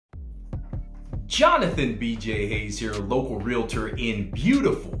Jonathan BJ Hayes here, local realtor in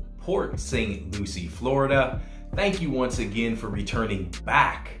beautiful Port St Lucie, Florida. Thank you once again for returning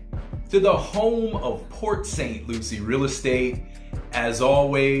back to the home of Port St Lucie real estate. As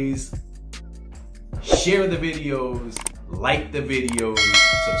always, share the videos, like the videos,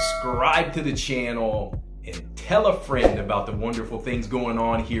 subscribe to the channel, and tell a friend about the wonderful things going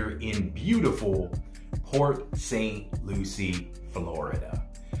on here in beautiful Port St Lucie, Florida.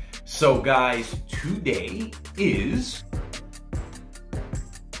 So guys, today is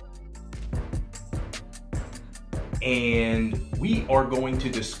and we are going to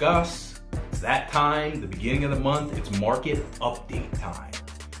discuss, it's that time, the beginning of the month, it's market update time.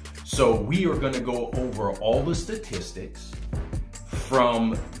 So we are going to go over all the statistics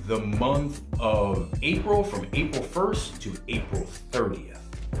from the month of April, from April 1st to April 30th.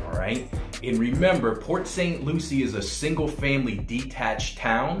 All right. And remember, Port St Lucie is a single family detached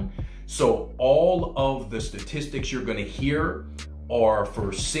town. So all of the statistics you're going to hear are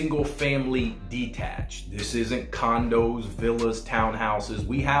for single family detached. This isn't condos, villas, townhouses.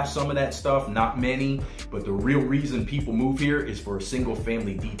 We have some of that stuff, not many, but the real reason people move here is for a single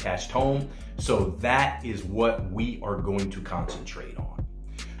family detached home. So that is what we are going to concentrate on.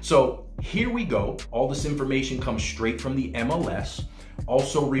 So here we go. All this information comes straight from the MLS.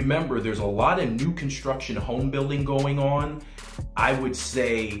 Also remember, there's a lot of new construction home building going on. I would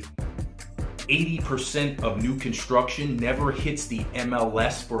say 80% of new construction never hits the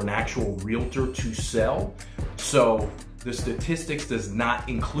MLS for an actual realtor to sell. So the statistics does not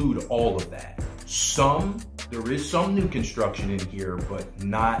include all of that. There is some new construction in here, but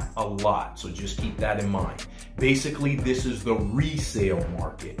not a lot. So just keep that in mind. Basically, this is the resale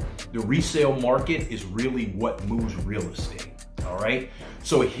market. The resale market is really what moves real estate. All right.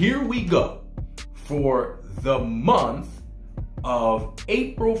 So here we go for the month of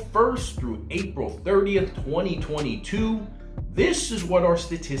April 1st through April 30th, 2022. This is what our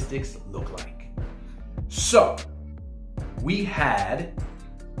statistics look like. So we had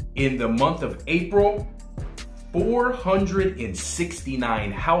in the month of April,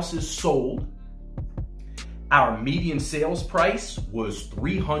 469 houses sold. Our median sales price was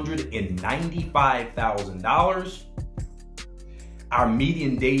 $395,000. Our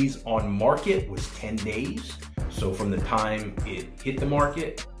median days on market was 10 days. So from the time it hit the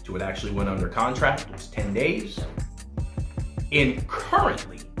market to it actually went under contract, it was 10 days. And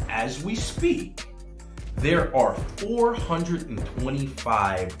currently, as we speak, there are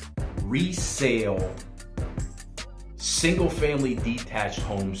 425 resale single-family detached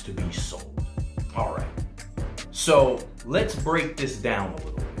homes to be sold. All right. So let's break this down a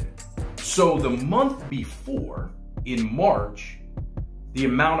little bit. So the month before, in March, the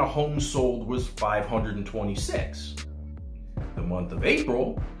amount of homes sold was 526. The month of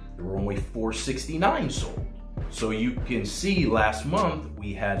April, there were only 469 sold. So you can see last month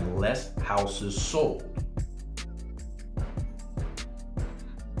we had less houses sold.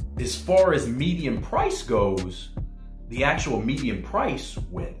 As far as median price goes, the actual median price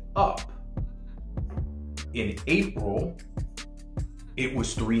went up. In April, it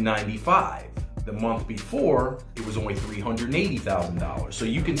was $395. The month before, it was only $380,000. So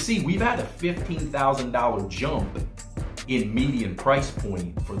you can see we've had a $15,000 jump in median price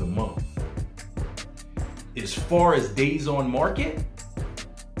point for the month. As far as days on market,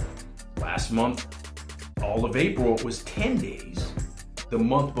 last month, all of April, it was 10 days. The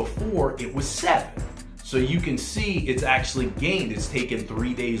month before, it was 7. So you can see it's actually gained. It's taken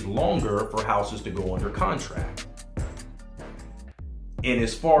 3 days longer for houses to go under contract. And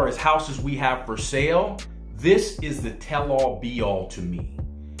as far as houses we have for sale, this is the tell-all be-all to me.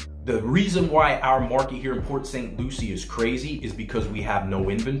 The reason why our market here in Port St Lucie is crazy is because we have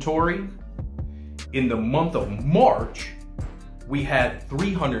no inventory. In the month of March, we had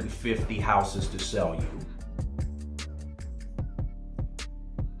 350 houses to sell you.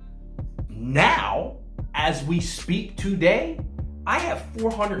 Now, as we speak today, I have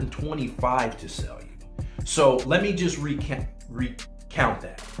 425 to sell you. So let me just recount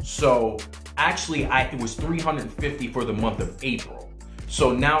that. So actually it was 350 for the month of April.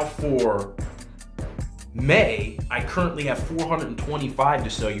 So now for May, I currently have 425 to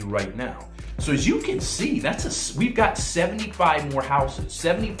sell you right now. So as you can see, we've got 75 more houses.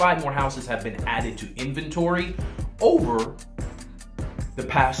 75 more houses have been added to inventory over the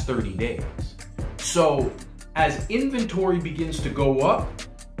past 30 days. So as inventory begins to go up,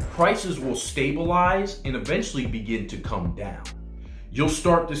 prices will stabilize and eventually begin to come down. You'll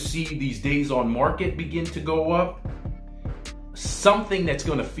start to see these days on market begin to go up. Something that's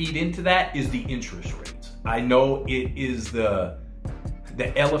going to feed into that is the interest rates. I know it is the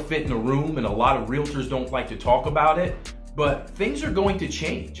the elephant in the room, and a lot of realtors don't like to talk about it, but things are going to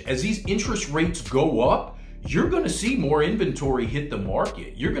change. As these interest rates go up, you're going to see more inventory hit the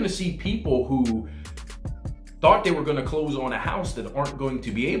market. You're going to see people who thought they were going to close on a house that aren't going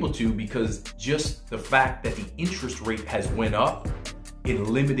to be able to, because just the fact that the interest rate has went up, it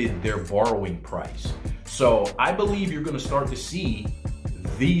limited their borrowing price. So I believe you're going to start to see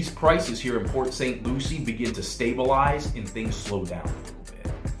these prices here in Port St Lucie begin to stabilize and things slow down a little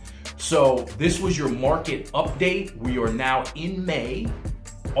bit. So this was your market update. We are now in May.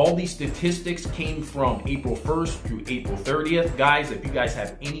 All these statistics came from April 1st through April 30th. Guys, if you guys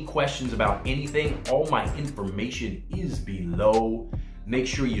have any questions about anything, all my information is below. Make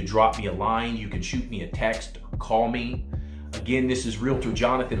sure you drop me a line. You can shoot me a text or call me. Again, this is Realtor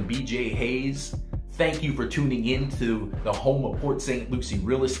Jonathan B.J. Hayes. Thank you for tuning in to the home of Port St Lucie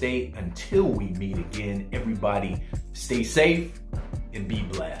Real Estate. Until we meet again, everybody stay safe and be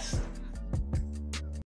blessed.